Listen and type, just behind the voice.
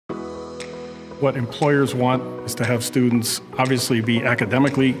What employers want is to have students obviously be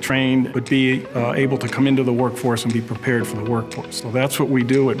academically trained, but be able to come into the workforce and be prepared for the workforce. So that's what we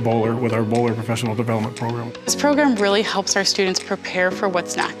do at Bowler with our Bowler Professional Development Program. This program really helps our students prepare for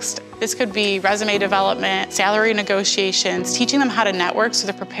what's next. This could be resume development, salary negotiations, teaching them how to network so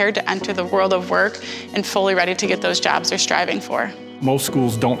they're prepared to enter the world of work and fully ready to get those jobs they're striving for. Most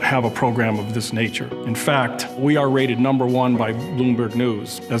schools don't have a program of this nature. In fact, we are rated #1 by Bloomberg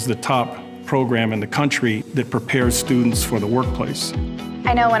News as the top program in the country that prepares students for the workplace.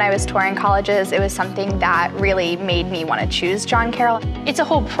 I know when I was touring colleges, it was something that really made me want to choose John Carroll. It's a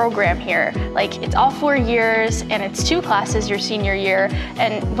whole program here. Like, it's all 4 years, and it's 2 classes your senior year.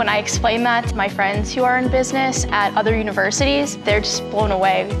 And when I explain that to my friends who are in business at other universities, they're just blown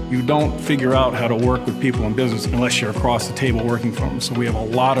away. You don't figure out how to work with people in business unless you're across the table working for them. So we have a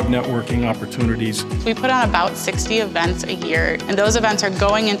lot of networking opportunities. We put on about 60 events a year, and those events are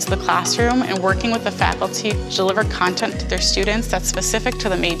going into the classroom and working with the faculty to deliver content to their students that's specific to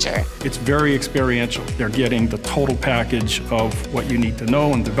the major. It's very experiential. They're getting the total package of what you need to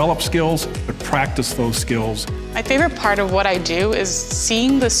know and develop skills, but practice those skills. My favorite part of what I do is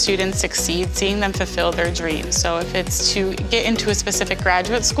seeing the students succeed, seeing them fulfill their dreams. So if it's to get into a specific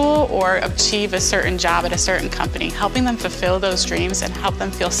graduate school or achieve a certain job at a certain company, helping them fulfill those dreams and help them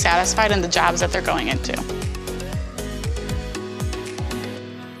feel satisfied in the jobs that they're going into.